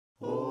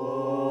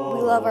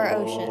love our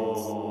oceans.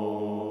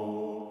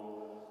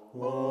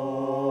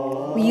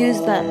 We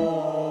use them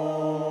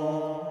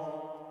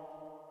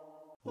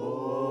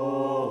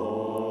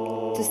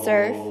to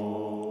surf,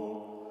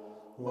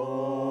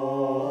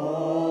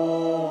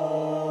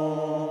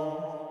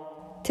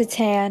 to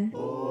tan,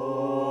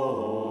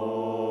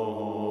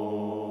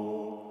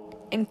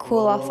 and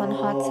cool off on a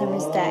hot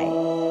summer's day.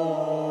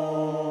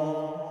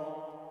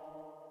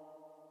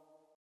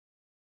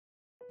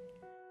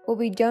 What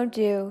we don't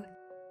do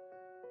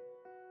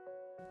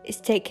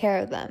is take care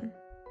of them.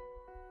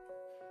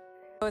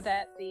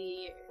 That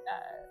the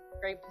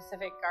Great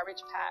Pacific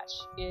Garbage Patch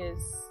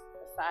is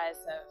the size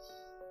of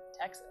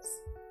Texas.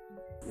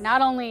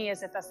 Not only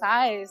is it the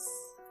size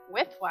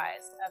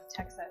widthwise of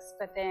Texas,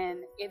 but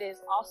then it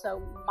is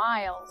also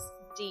miles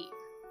deep.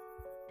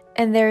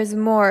 And there is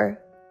more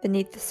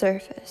beneath the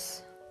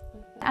surface.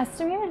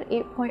 Estimated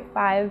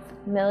 8.5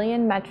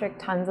 million metric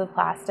tons of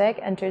plastic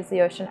enters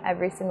the ocean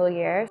every single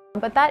year.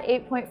 But that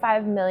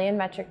 8.5 million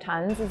metric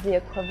tons is the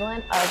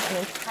equivalent of an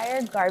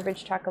entire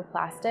garbage truck of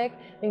plastic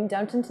being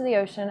dumped into the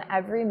ocean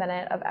every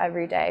minute of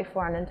every day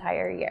for an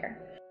entire year.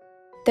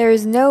 There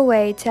is no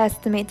way to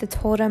estimate the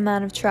total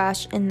amount of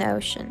trash in the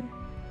ocean.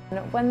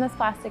 When this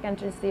plastic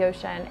enters the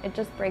ocean, it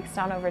just breaks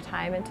down over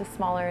time into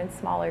smaller and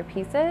smaller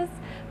pieces,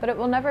 but it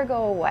will never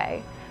go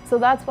away. So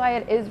that's why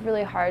it is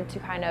really hard to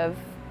kind of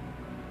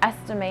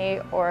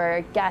estimate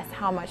or guess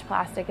how much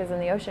plastic is in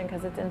the ocean,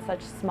 because it's in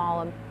such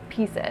small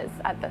pieces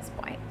at this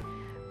point.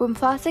 When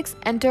plastics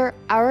enter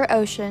our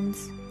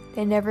oceans,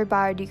 they never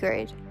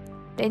biodegrade.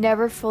 They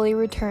never fully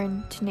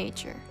return to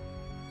nature.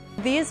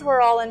 These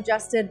were all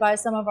ingested by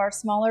some of our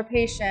smaller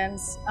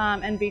patients,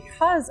 and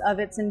because of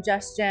its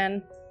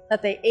ingestion,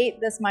 that they ate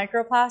this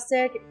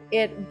microplastic,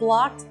 it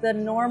blocked the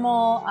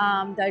normal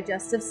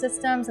digestive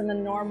systems and the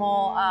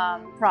normal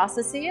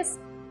processes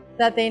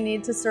that they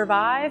need to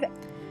survive.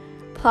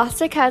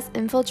 Plastic has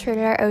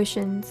infiltrated our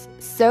oceans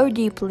so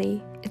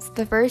deeply, it's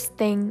the first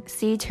thing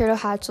sea turtle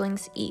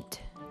hatchlings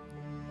eat.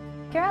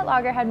 Here at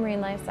Loggerhead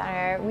Marine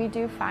Center, we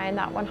do find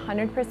that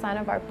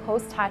 100% of our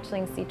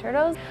post-hatchling sea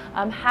turtles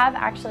have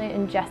actually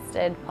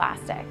ingested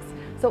plastics.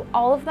 So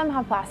all of them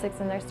have plastics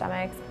in their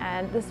stomachs,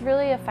 and this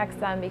really affects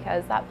them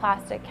because that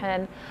plastic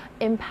can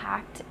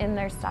impact in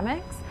their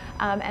stomachs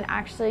and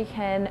actually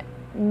can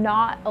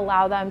not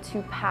allow them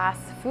to pass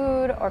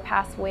food or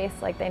pass waste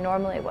like they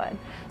normally would.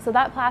 So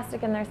that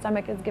plastic in their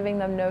stomach is giving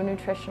them no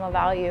nutritional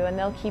value, and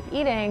they'll keep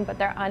eating, but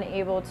they're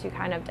unable to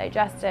kind of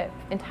digest it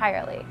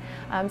entirely.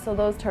 So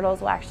those turtles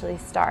will actually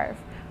starve.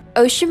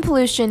 Ocean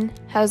pollution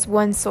has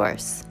one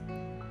source: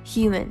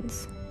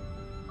 humans.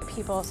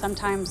 People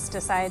sometimes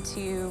decide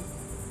to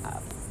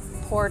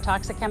pour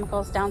toxic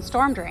chemicals down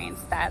storm drains.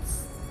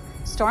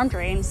 Storm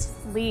drains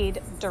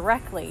lead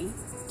directly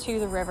to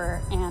the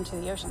river and to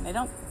the ocean.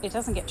 It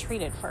doesn't get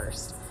treated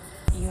first.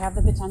 You have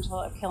the potential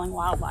of killing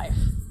wildlife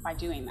by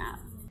doing that.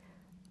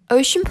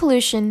 Ocean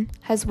pollution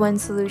has one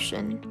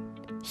solution: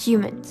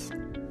 humans.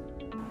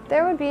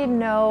 There would be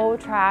no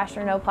trash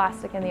or no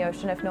plastic in the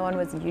ocean if no one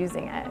was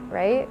using it,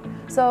 right?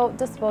 So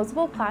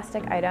disposable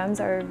plastic items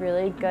are a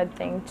really good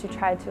thing to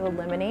try to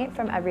eliminate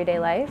from everyday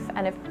life.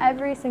 And if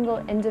every single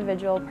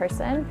individual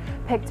person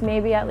picked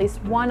maybe at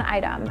least one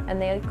item and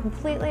they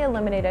completely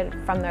eliminated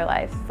it from their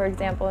life, for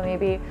example,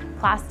 maybe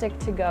plastic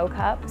to-go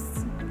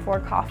cups for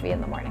coffee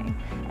in the morning.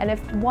 And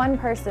if one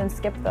person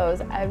skipped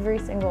those every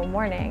single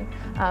morning,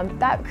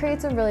 that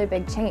creates a really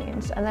big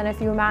change. And then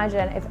if you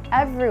imagine if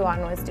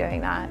everyone was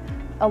doing that,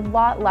 a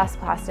lot less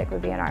plastic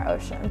would be in our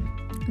ocean.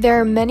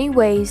 There are many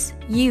ways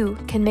you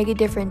can make a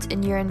difference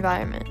in your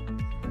environment.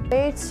 The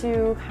way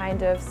to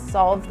kind of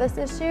solve this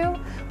issue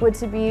would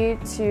be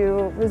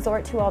to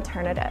resort to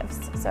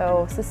alternatives.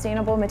 So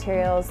sustainable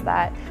materials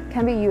that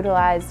can be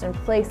utilized in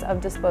place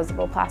of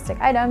disposable plastic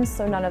items,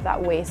 so none of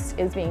that waste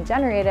is being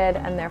generated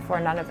and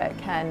therefore none of it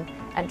can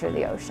enter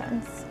the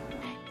oceans.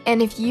 And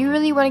if you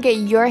really want to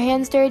get your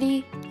hands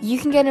dirty, you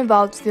can get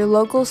involved with your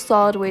local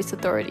solid waste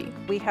authority.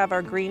 We have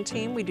our green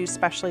team. We do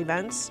special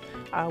events.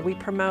 We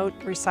promote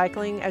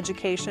recycling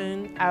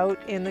education out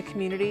in the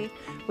community.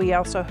 We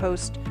also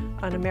host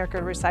an America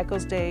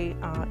Recycles Day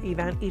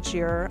event each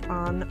year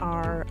on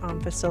our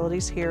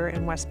facilities here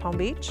in West Palm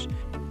Beach.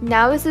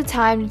 Now is the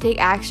time to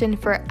take action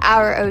for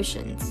our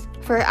oceans,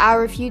 for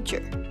our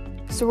future.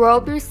 So roll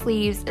up your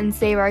sleeves and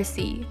save our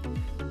sea.